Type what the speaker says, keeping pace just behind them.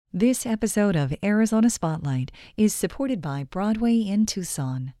This episode of Arizona Spotlight is supported by Broadway in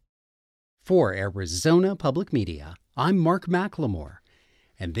Tucson. For Arizona Public Media, I'm Mark McLemore,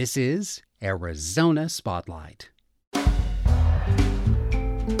 and this is Arizona Spotlight.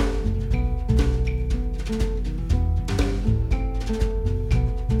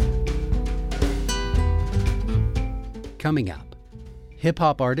 Coming up,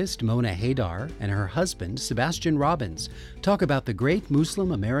 hip-hop artist Mona Haydar and her husband, Sebastian Robbins, talk about the great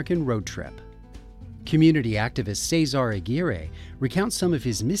Muslim-American road trip. Community activist Cesar Aguirre recounts some of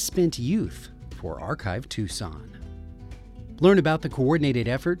his misspent youth for Archive Tucson. Learn about the coordinated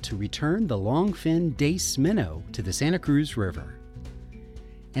effort to return the longfin dace minnow to the Santa Cruz River.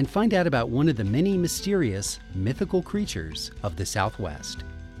 And find out about one of the many mysterious mythical creatures of the Southwest.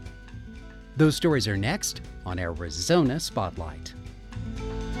 Those stories are next on Arizona Spotlight.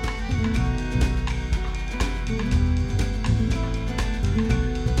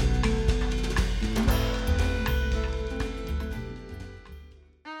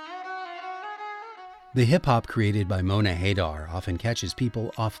 The hip-hop created by Mona Haydar often catches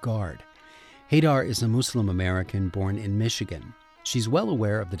people off guard. Haydar is a Muslim American born in Michigan. She's well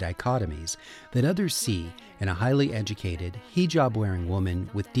aware of the dichotomies that others see in a highly educated, hijab-wearing woman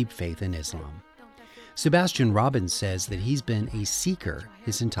with deep faith in Islam. Sebastian Robbins says that he's been a seeker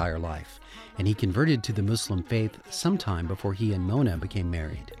his entire life, and he converted to the Muslim faith sometime before he and Mona became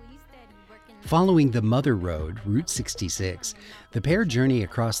married. Following the Mother Road, Route 66, the pair journey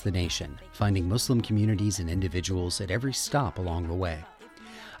across the nation, finding Muslim communities and individuals at every stop along the way.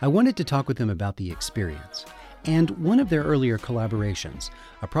 I wanted to talk with them about the experience and one of their earlier collaborations,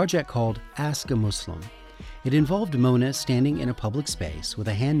 a project called Ask a Muslim. It involved Mona standing in a public space with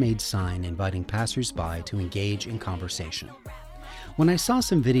a handmade sign inviting passersby to engage in conversation. When I saw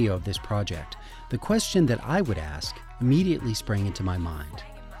some video of this project, the question that I would ask immediately sprang into my mind.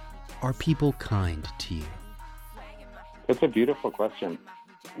 Are people kind to you? It's a beautiful question.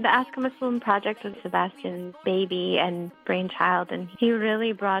 The Ask a Muslim project was Sebastian's baby and brainchild, and he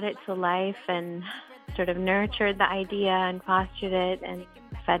really brought it to life and sort of nurtured the idea and fostered it and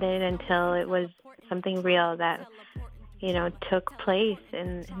fed it until it was something real that, took place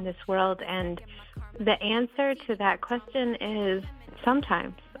in this world. And the answer to that question is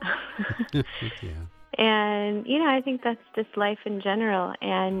sometimes. Yeah. And, I think that's just life in general.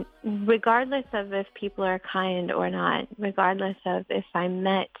 And regardless of if people are kind or not, regardless of if I'm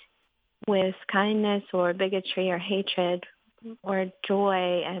met with kindness or bigotry or hatred or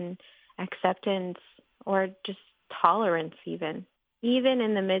joy and acceptance or just tolerance even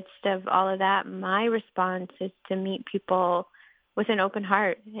in the midst of all of that, my response is to meet people with an open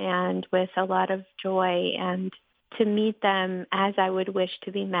heart and with a lot of joy and to meet them as I would wish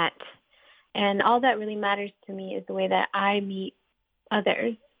to be met. And all that really matters to me is the way that I meet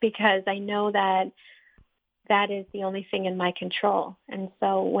others, because I know that that is the only thing in my control. And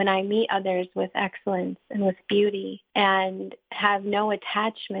so when I meet others with excellence and with beauty and have no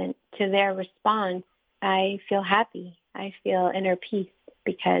attachment to their response, I feel happy. I feel inner peace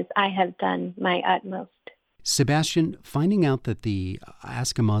because I have done my utmost. Sebastian, finding out that the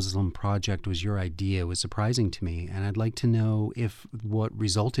Ask a Muslim project was your idea was surprising to me, and I'd like to know if what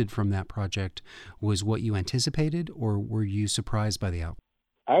resulted from that project was what you anticipated, or were you surprised by the outcome?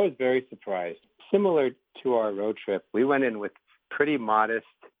 I was very surprised. Similar to our road trip, we went in with pretty modest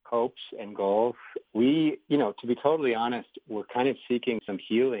hopes and goals. We, to be totally honest, were kind of seeking some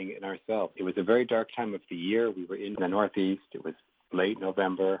healing in ourselves. It was a very dark time of the year. We were in the Northeast. It was late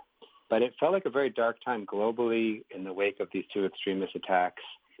November. But it felt like a very dark time globally in the wake of these two extremist attacks.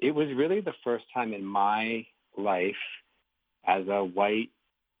 It was really the first time in my life as a white,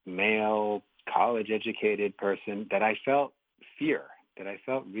 male, college-educated person that I felt fear, that I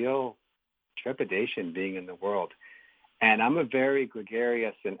felt real trepidation being in the world. And I'm a very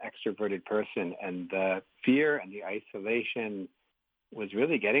gregarious and extroverted person, and the fear and the isolation was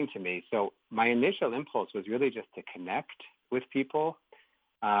really getting to me. So my initial impulse was really just to connect with people.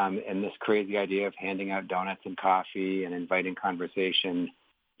 And this crazy idea of handing out donuts and coffee and inviting conversation.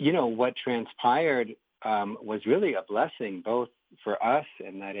 What transpired was really a blessing, both for us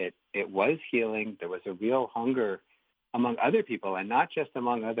and that it was healing. There was a real hunger among other people and not just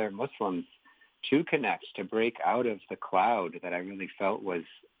among other Muslims to connect, to break out of the cloud that I really felt was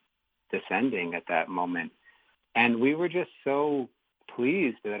descending at that moment. And we were just so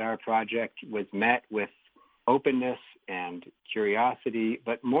pleased that our project was met with openness and curiosity,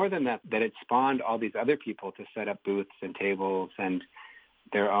 but more than that, that it spawned all these other people to set up booths and tables and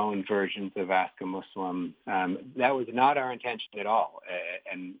their own versions of Ask a Muslim. That was not our intention at all,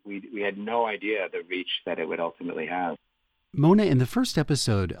 and we had no idea the reach that it would ultimately have. Mona, in the first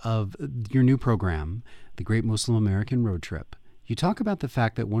episode of your new program, The Great Muslim American Road Trip, you talk about the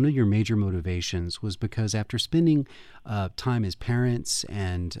fact that one of your major motivations was because after spending time as parents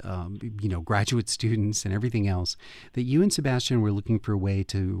and, graduate students and everything else, that you and Sebastian were looking for a way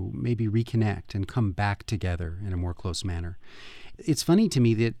to maybe reconnect and come back together in a more close manner. It's funny to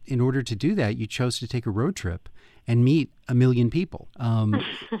me that in order to do that, you chose to take a road trip and meet 1 million people.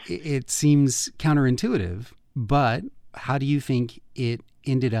 It seems counterintuitive, but how do you think it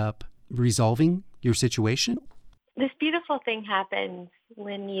ended up resolving your situation? This beautiful thing happens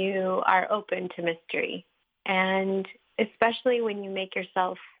when you are open to mystery, and especially when you make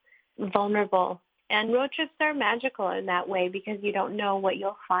yourself vulnerable. And road trips are magical in that way because you don't know what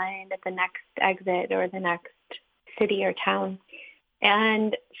you'll find at the next exit or the next city or town.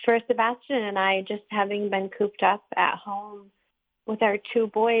 And for Sebastian and I, just having been cooped up at home with our 2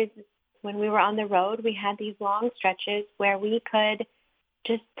 boys, when we were on the road, we had these long stretches where we could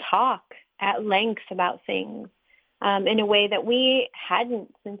just talk at length about things in a way that we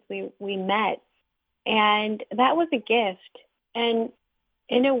hadn't since we met. And that was a gift. And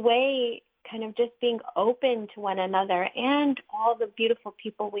in a way, kind of just being open to one another and all the beautiful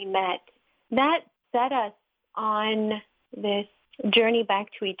people we met, that set us on this journey back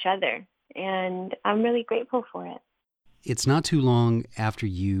to each other. And I'm really grateful for it. It's not too long after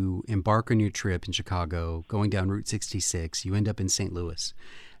you embark on your trip in Chicago, going down Route 66, you end up in St. Louis.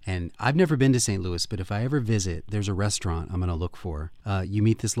 And I've never been to St. Louis, but if I ever visit, there's a restaurant I'm going to look for. You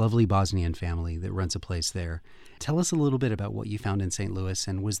meet this lovely Bosnian family that runs a place there. Tell us a little bit about what you found in St. Louis,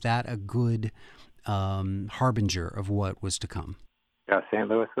 and was that a good harbinger of what was to come? Yeah, St.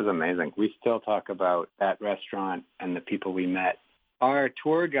 Louis was amazing. We still talk about that restaurant and the people we met. Our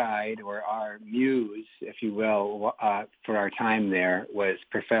tour guide, or our muse, if you will, for our time there was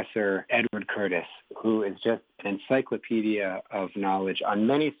Professor Edward Curtis, who is just an encyclopedia of knowledge on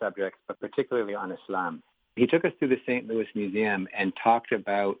many subjects, but particularly on Islam. He took us through the St. Louis Museum and talked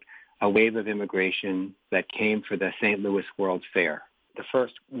about a wave of immigration that came for the St. Louis World's Fair, the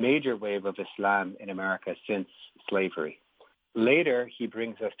first major wave of Islam in America since slavery. Later, he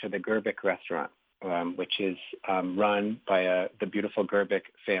brings us to the Gerbic restaurant, which is run by the beautiful Gerbic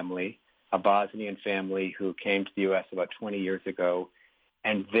family, a Bosnian family who came to the U.S. about 20 years ago.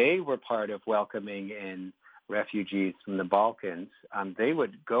 And they were part of welcoming in refugees from the Balkans. They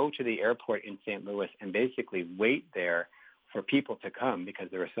would go to the airport in St. Louis and basically wait there for people to come because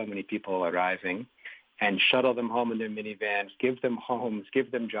there were so many people arriving, and shuttle them home in their minivans, give them homes,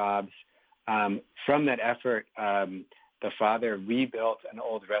 give them jobs. From that effort, the father rebuilt an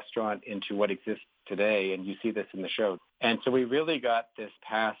old restaurant into what exists today, and you see this in the show. And so we really got this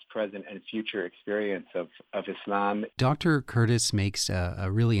past, present, and future experience of Islam. Dr. Curtis makes a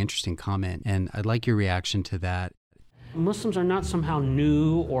really interesting comment, and I'd like your reaction to that. Muslims are not somehow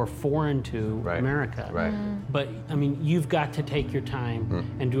new or foreign to America. Right. But, I mean, you've got to take your time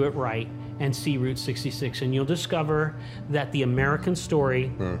and do it right and see Route 66, and you'll discover that the American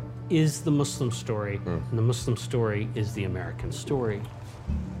story is the Muslim story, and the Muslim story is the American story.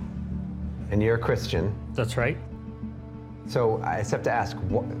 And you're a Christian. That's right. So I just have to ask,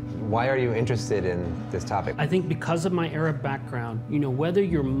 why are you interested in this topic? I think because of my Arab background, you know, whether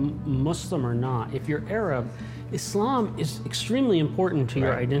you're Muslim or not, if you're Arab, Islam is extremely important to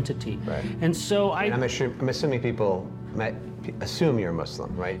your identity. Right. And so I'm assuming people might assume you're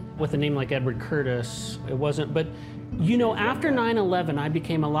Muslim, right? With a name like Edward Curtis, it wasn't, but you know, after 9/11, I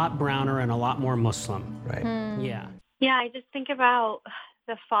became a lot browner and a lot more Muslim. Right. Yeah. Yeah, I just think about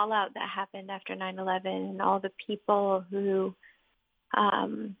the fallout that happened after 9/11 and all the people who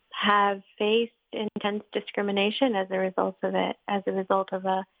have faced intense discrimination as a result of it, as a result of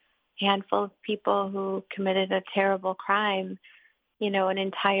a handful of people who committed a terrible crime. You know, an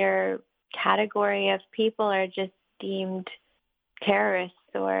entire category of people are just deemed terrorists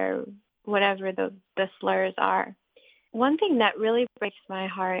or whatever the slurs are. One thing that really breaks my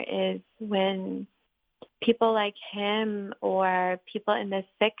heart is when people like him or people in the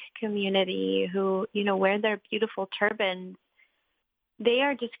Sikh community who, you know, wear their beautiful turbans, they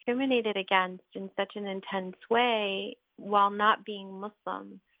are discriminated against in such an intense way while not being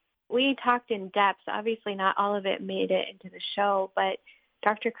Muslim. We talked in depth. Obviously, not all of it made it into the show, but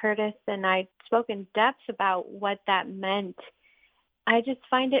Dr. Curtis and I spoke in depth about what that meant. I just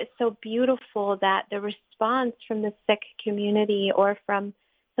find it so beautiful that the response from the Sikh community or from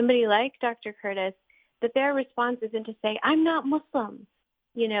somebody like Dr. Curtis, that their response isn't to say, I'm not Muslim,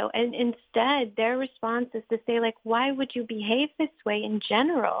 you know, and instead their response is to say, like, why would you behave this way in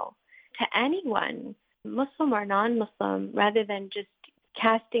general to anyone, Muslim or non-Muslim, rather than just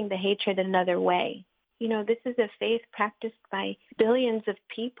casting the hatred another way, this is a faith practiced by billions of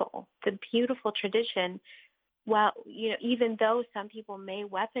people. It's a beautiful tradition. Well, even though some people may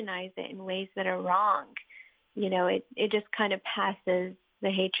weaponize it in ways that are wrong, it just kind of passes the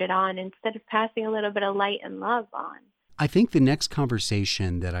hatred on instead of passing a little bit of light and love on. I think the next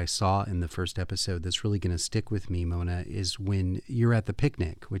conversation that I saw in the first episode that's really going to stick with me, Mona, is when you're at the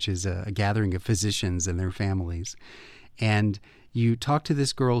picnic, which is a gathering of physicians and their families. And you talk to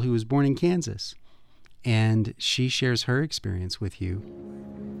this girl who was born in Kansas, and she shares her experience with you.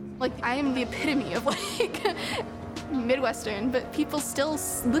 Like, I am the epitome of, Midwestern, but people still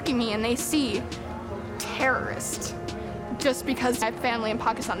look at me and they see terrorist. Just because I have family in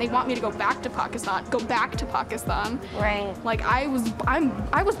Pakistan, they want me to go back to Pakistan. Right. Like, I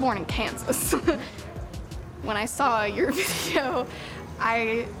was born in Kansas. When I saw your video,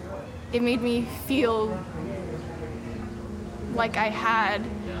 it made me feel like I had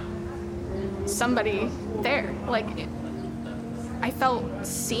somebody there. I felt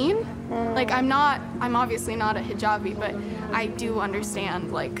seen. I'm obviously not a hijabi, but I do understand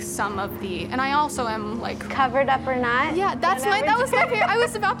some of the, and I also am covered up or not? Yeah, that was my favorite. I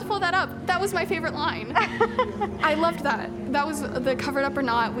was about to pull that up. That was my favorite line. I loved that. That was the covered up or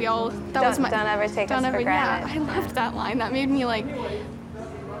not. Don't ever take us for granted. Yeah, I loved that line. That made me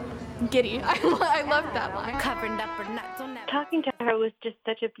giddy. I loved that line. Covered up or not, don't ever. Talking to her was just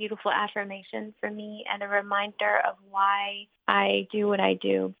such a beautiful affirmation for me and a reminder of why I do what I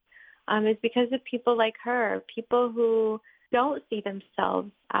do. Is because of people like her, people who don't see themselves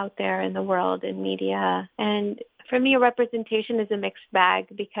out there in the world, in media. And for me, a representation is a mixed bag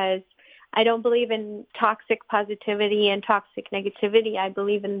because I don't believe in toxic positivity and toxic negativity. I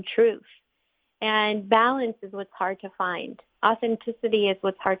believe in truth. And balance is what's hard to find. Authenticity is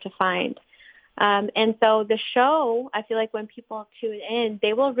what's hard to find. And so the show, I feel like when people tune in,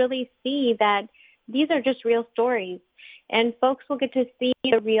 they will really see that these are just real stories. And folks will get to see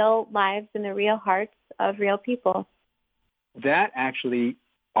the real lives and the real hearts of real people. That actually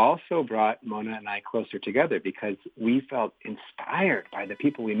also brought Mona and I closer together because we felt inspired by the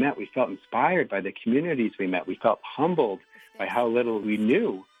people we met. We felt inspired by the communities we met. We felt humbled by how little we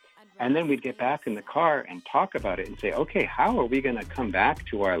knew. And then we'd get back in the car and talk about it and say, okay, how are we going to come back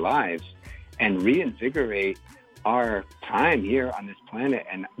to our lives and reinvigorate our time here on this planet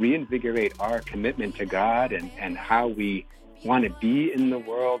and reinvigorate our commitment to God and how we want to be in the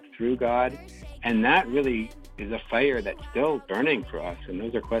world through God. And that really is a fire that's still burning for us. And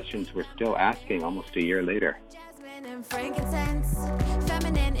those are questions we're still asking almost a year later. Jasmine and frankincense,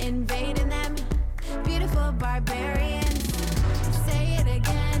 feminine invading them, beautiful barbarians. Say it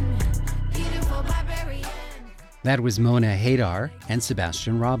again, beautiful barbarian. That was Mona Haydar and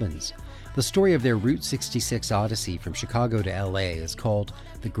Sebastian Robbins. The story of their Route 66 odyssey from Chicago to LA is called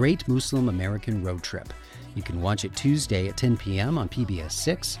The Great Muslim American Road Trip. You can watch it Tuesday at 10 p.m. on PBS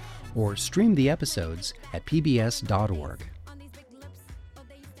 6 or stream the episodes at pbs.org.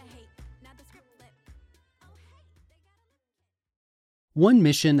 One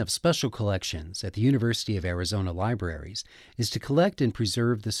mission of Special Collections at the University of Arizona Libraries is to collect and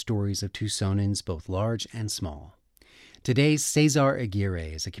preserve the stories of Tucsonans, both large and small. Today's Cesar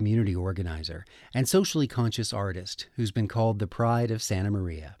Aguirre is a community organizer and socially conscious artist who's been called the pride of Santa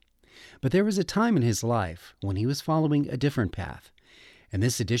Maria. But there was a time in his life when he was following a different path. In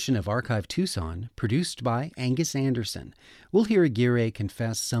this edition of Archive Tucson, produced by Angus Anderson, we'll hear Aguirre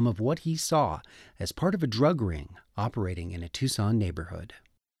confess some of what he saw as part of a drug ring operating in a Tucson neighborhood.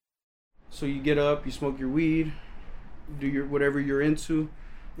 So you get up, you smoke your weed, do your whatever you're into,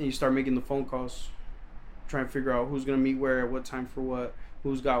 and you start making the phone calls. Trying to figure out who's going to meet where, at what time for what,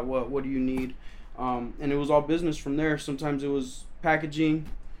 who's got what do you need. And it was all business from there. Sometimes it was packaging.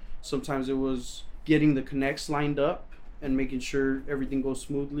 Sometimes it was getting the connects lined up and making sure everything goes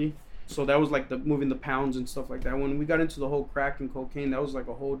smoothly. So that was the moving the pounds and stuff like that. When we got into the whole crack and cocaine, that was a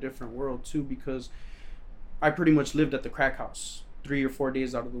whole different world too, because I pretty much lived at the crack house 3 or 4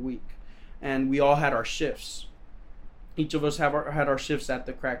 days out of the week. And we all had our shifts. Each of us had our shifts at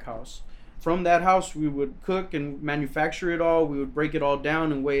the crack house. From that house, we would cook and manufacture it all. We would break it all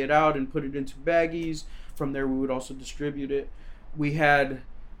down and weigh it out and put it into baggies. From there, we would also distribute it. We had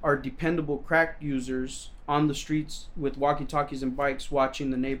our dependable crack users on the streets with walkie-talkies and bikes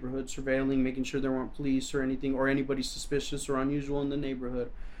watching the neighborhood, surveilling, making sure there weren't police or anything or anybody suspicious or unusual in the neighborhood.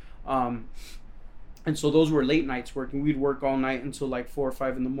 And so those were late nights working. We'd work all night until 4 or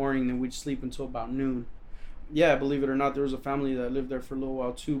 5 in the morning, then we'd sleep until about noon. Yeah, believe it or not, there was a family that lived there for a little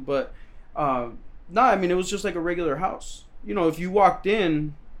while too, but it was just like a regular house. If you walked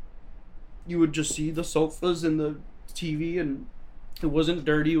in, you would just see the sofas and the TV, and it wasn't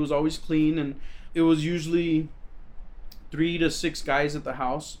dirty. It was always clean, and It was usually 3 to 6 guys at the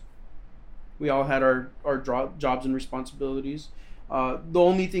house. We all had our jobs and responsibilities. The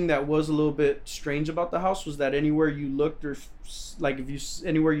only thing that was a little bit strange about the house was that anywhere you looked, or like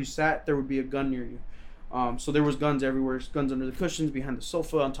anywhere you sat, there would be a gun near you. So there was guns everywhere, guns under the cushions, behind the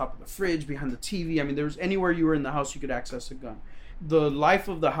sofa, on top of the fridge, behind the TV. I mean, there was anywhere you were in the house, you could access a gun. The life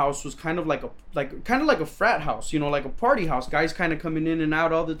of the house was kind of like a frat house, like a party house. Guys kind of coming in and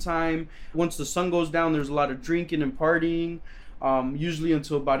out all the time. Once the sun goes down, there's a lot of drinking and partying, usually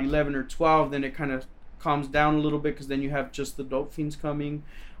until about 11 or 12. Then it kind of calms down a little bit, because then you have just the dope fiends coming.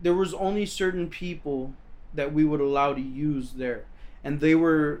 There was only certain people that we would allow to use there, and they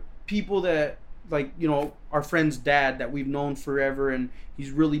were people that, like, our friend's dad that we've known forever, and he's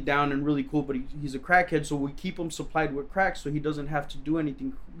really down and really cool, but he's a crackhead, so we keep him supplied with crack so he doesn't have to do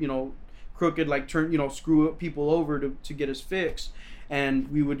anything crooked, like screw people over to get his fix.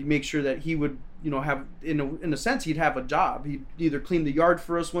 And we would make sure that he would have, in a sense, he'd have a job. He'd either clean the yard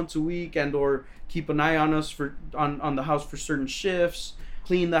for us once a week, and or keep an eye on us on the house for certain shifts,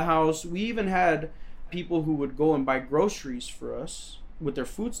 clean the house. We even had people who would go and buy groceries for us with their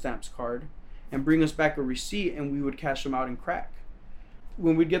food stamps card and bring us back a receipt, and we would cash them out in crack.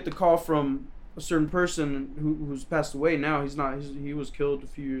 When we'd get the call from a certain person who's passed away now, he was killed a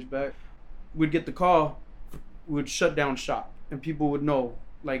few years back, we'd get the call, we would shut down shop, and people would know,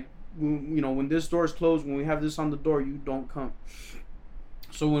 like, when this door is closed, when we have this on the door, you don't come.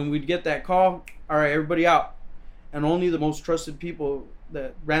 So when we'd get that call, all right, everybody out, and only the most trusted people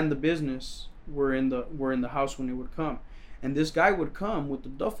that ran the business were in the house when they would come. And this guy would come with a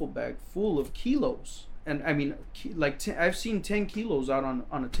duffel bag full of kilos. And I mean, I've seen 10 kilos out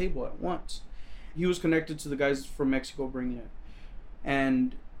on a table at once. He was connected to the guys from Mexico bringing it.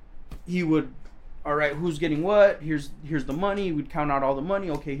 And he would, all right, who's getting what? Here's the money. We'd count out all the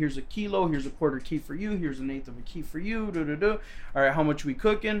money. Okay, here's a kilo. Here's a quarter key for you. Here's an eighth of a key for you. All right, how much we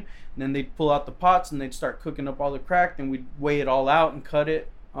cooking? And then they'd pull out the pots and they'd start cooking up all the crack. Then we'd weigh it all out and cut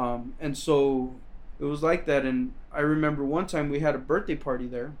it. And so it was like that. And I remember one time we had a birthday party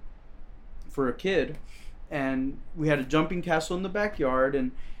there for a kid, and we had a jumping castle in the backyard.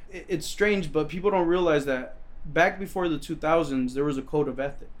 And it's strange, but people don't realize that back before the 2000s, there was a code of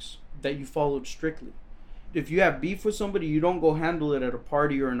ethics that you followed strictly. If you have beef with somebody, you don't go handle it at a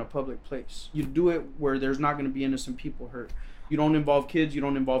party or in a public place. You do it where there's not going to be innocent people hurt. You don't involve kids, you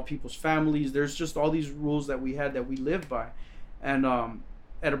don't involve people's families. There's just all these rules that we had that we lived by. And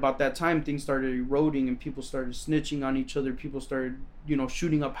at about that time, things started eroding and people started snitching on each other. People started,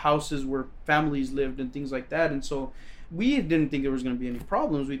 shooting up houses where families lived and things like that. And so we didn't think there was going to be any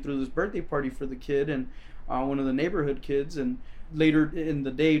problems. We threw this birthday party for the kid and one of the neighborhood kids. And later in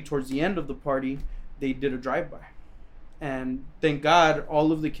the day, towards the end of the party, they did a drive-by. And thank God,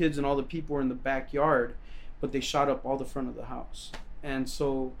 all of the kids and all the people were in the backyard, but they shot up all the front of the house. And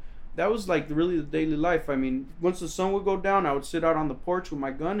so that was like really the daily life. I mean, once the sun would go down, I would sit out on the porch with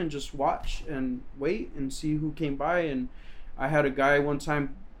my gun and just watch and wait and see who came by. And I had a guy one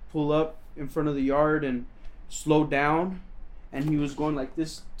time pull up in front of the yard and slow down, and he was going like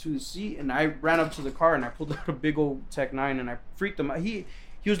this to his seat, and I ran up to the car and I pulled out a big old Tech 9 and I freaked him out. He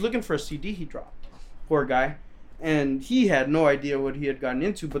was looking for a CD he dropped, poor guy, and he had no idea what he had gotten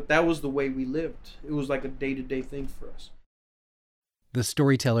into, but that was the way we lived. It was like a day-to-day thing for us. The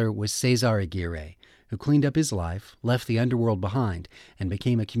storyteller was Cesar Aguirre, who cleaned up his life, left the underworld behind, and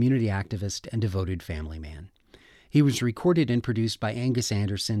became a community activist and devoted family man. He was recorded and produced by Angus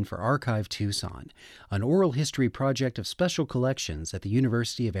Anderson for Archive Tucson, an oral history project of special collections at the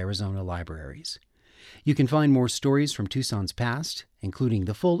University of Arizona Libraries. You can find more stories from Tucson's past, including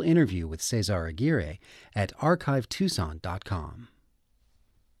the full interview with Cesar Aguirre, at archivetucson.com.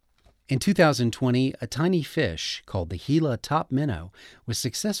 In 2020, a tiny fish called the Gila top minnow was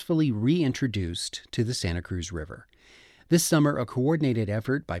successfully reintroduced to the Santa Cruz River. This summer, a coordinated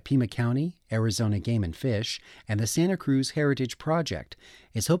effort by Pima County, Arizona Game and Fish, and the Santa Cruz Heritage Project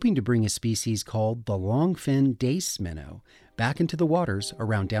is hoping to bring a species called the longfin dace minnow back into the waters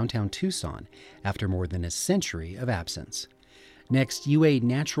around downtown Tucson after more than a century of absence. Next, UA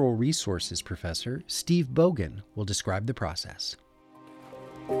Natural Resources professor Steve Bogan will describe the process.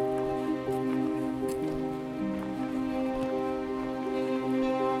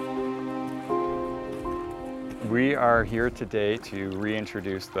 We are here today to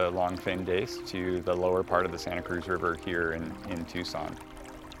reintroduce the longfin dace to the lower part of the Santa Cruz River here in Tucson.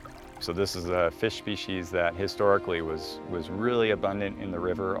 So this is a fish species that historically was really abundant in the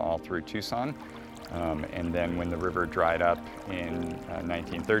river all through Tucson. And then when the river dried up in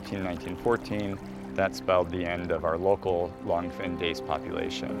 1913, 1914, that spelled the end of our local longfin dace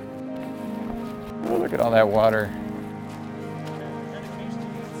population. Oh, look at all that water.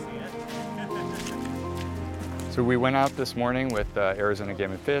 So we went out this morning with Arizona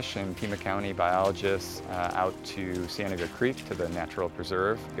Game and Fish and Pima County biologists out to Cienega Creek to the natural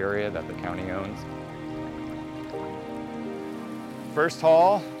preserve area that the county owns. First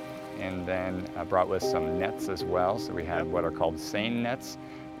haul, and then brought with some nets as well. So we had what are called seine nets,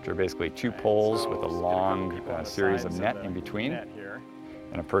 which are basically two poles with a long series of net in between.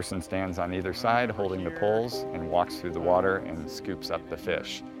 And a person stands on either side holding the poles and walks through the water and scoops up the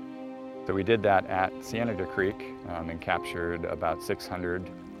fish. So we did that at Cienega Creek and captured about 600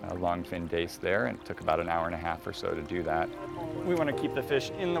 longfin dace there, and it took about an hour and a half or so to do that. We want to keep the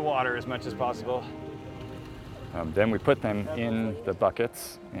fish in the water as much as possible. Then we put them in the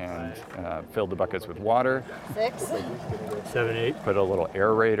buckets and filled the buckets with water. 6, 7, 8. Put a little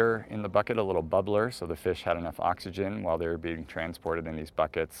aerator in the bucket, a little bubbler, so the fish had enough oxygen while they were being transported in these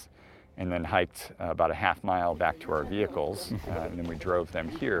buckets. And then hiked about a half mile back to our vehicles, and then we drove them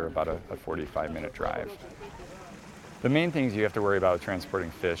here about a 45-minute drive. The main things you have to worry about with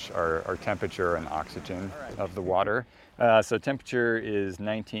transporting fish are temperature and oxygen of the water. So temperature is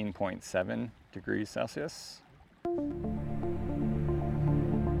 19.7 degrees Celsius.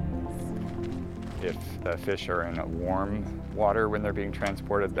 If the fish are in warm water when they're being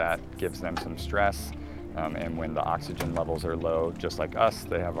transported, that gives them some stress. And when the oxygen levels are low, just like us,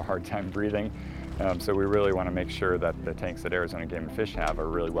 they have a hard time breathing. So we really want to make sure that the tanks that Arizona Game and Fish have are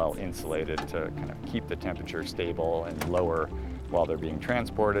really well insulated to kind of keep the temperature stable and lower while they're being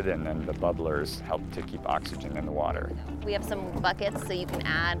transported, and then the bubblers help to keep oxygen in the water. We have some buckets so you can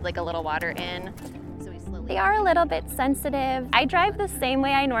add like a little water in. They are a little bit sensitive. I drive the same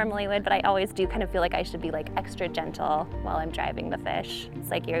way I normally would, but I always do kind of feel like I should be like extra gentle while I'm driving the fish. It's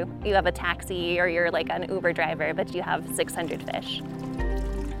like you have a taxi or you're like an Uber driver, but you have 600 fish.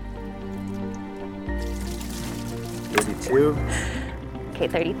 32. Okay,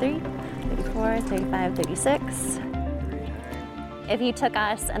 33, 34, 35, 36. If you took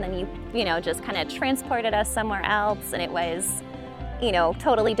us and then you just kind of transported us somewhere else and it was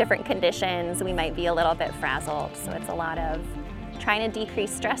totally different conditions, we might be a little bit frazzled. So it's a lot of trying to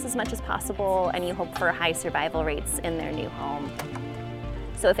decrease stress as much as possible, and you hope for high survival rates in their new home.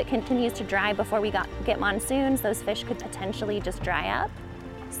 So if it continues to dry before we get monsoons, those fish could potentially just dry up.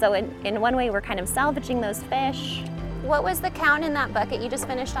 So in one way, we're kind of salvaging those fish. What was the count in that bucket you just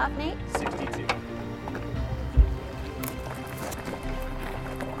finished off, Nate? 62.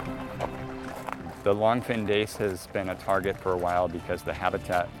 The longfin dace has been a target for a while because the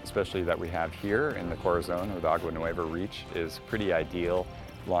habitat, especially that we have here in the Corazon or the Agua Nueva Reach, is pretty ideal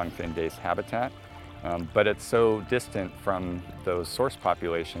longfin dace habitat. But it's so distant from those source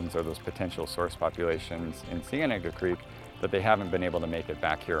populations or those potential source populations in Cienega Creek that they haven't been able to make it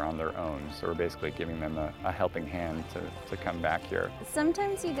back here on their own. So we're basically giving them a helping hand to come back here.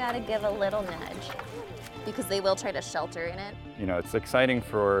 Sometimes you gotta give a little nudge because they will try to shelter in it. It's exciting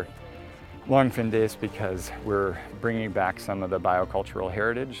for longfin dace because we're bringing back some of the biocultural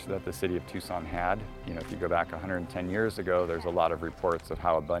heritage that the city of Tucson had. If you go back 110 years ago, there's a lot of reports of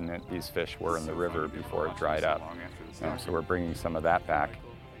how abundant these fish were in the river before it dried up. So we're bringing some of that back.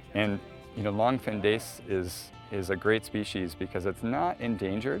 And longfin dace is a great species because it's not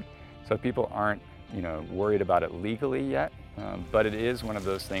endangered, so people aren't worried about it legally yet, but it is one of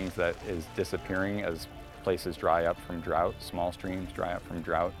those things that is disappearing as places dry up from drought, small streams dry up from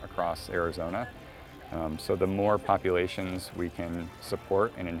drought across Arizona. So the more populations we can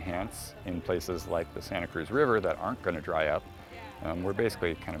support and enhance in places like the Santa Cruz River that aren't going to dry up, we're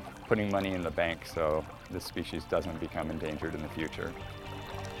basically kind of putting money in the bank so this species doesn't become endangered in the future.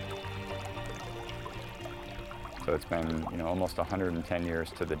 So it's been almost 110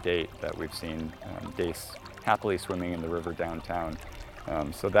 years to the date that we've seen dace happily swimming in the river downtown.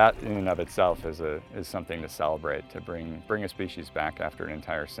 So that in and of itself is something to celebrate, to bring a species back after an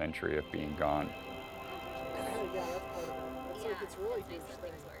entire century of being gone.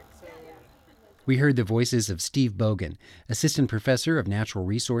 We heard the voices of Steve Bogan, Assistant Professor of Natural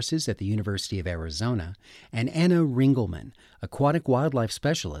Resources at the University of Arizona, and Anna Ringelman, Aquatic Wildlife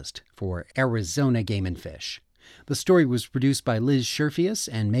Specialist for Arizona Game and Fish. The story was produced by Liz Scherfius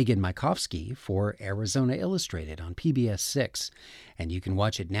and Megan Mykovsky for Arizona Illustrated on PBS 6, and you can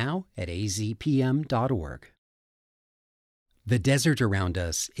watch it now at azpm.org. The desert around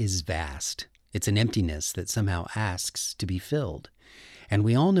us is vast. It's an emptiness that somehow asks to be filled. And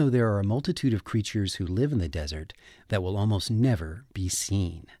we all know there are a multitude of creatures who live in the desert that will almost never be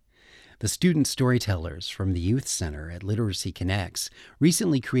seen. The student storytellers from the Youth Center at Literacy Connects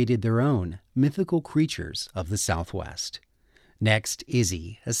recently created their own Mythical Creatures of the Southwest. Next,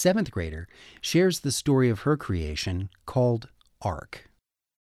 Izzy, a 7th grader, shares the story of her creation called Ark.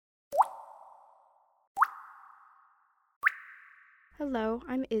 Hello,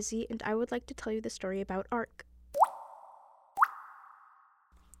 I'm Izzy, and I would like to tell you the story about Ark.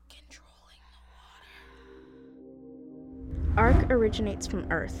 Ark originates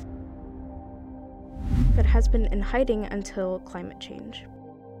from Earth, but has been in hiding until climate change.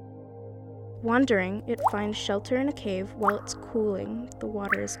 Wandering, it finds shelter in a cave. While it's cooling, the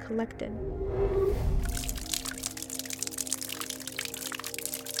water is collected.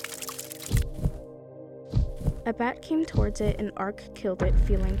 A bat came towards it and Ark killed it,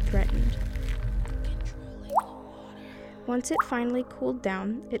 feeling threatened. Once it finally cooled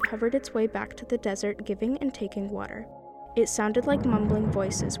down, it hovered its way back to the desert, giving and taking water. It sounded like mumbling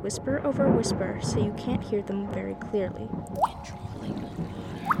voices, whisper over whisper, so you can't hear them very clearly.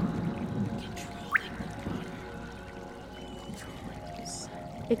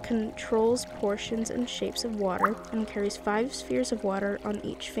 It controls portions and shapes of water and carries 5 spheres of water on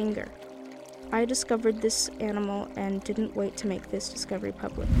each finger. I discovered this animal and didn't wait to make this discovery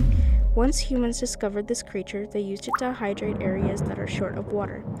public. Once humans discovered this creature, they used it to hydrate areas that are short of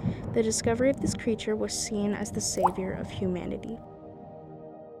water. The discovery of this creature was seen as the savior of humanity.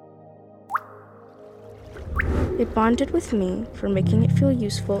 It bonded with me for making it feel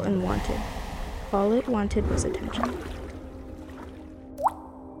useful and wanted. All it wanted was attention.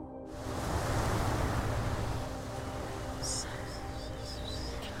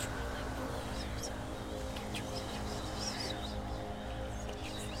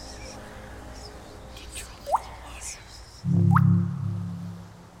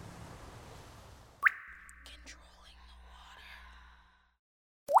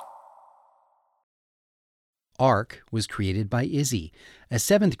 Ark was created by Izzy, a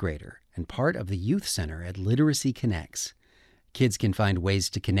 7th grader and part of the Youth Center at Literacy Connects. Kids can find ways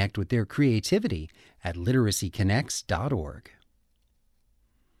to connect with their creativity at literacyconnects.org.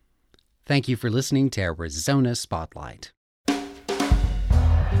 Thank you for listening to Arizona Spotlight.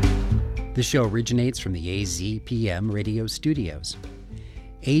 The show originates from the AZPM radio studios.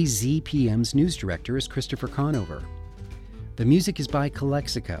 AZPM's news director is Christopher Conover. The music is by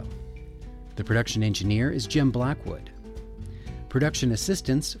Calexico. The production engineer is Jim Blackwood. Production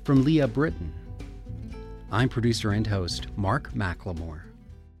assistance from Leah Britton. I'm producer and host Mark McLemore.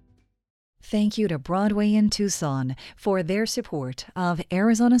 Thank you to Broadway in Tucson for their support of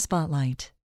Arizona Spotlight.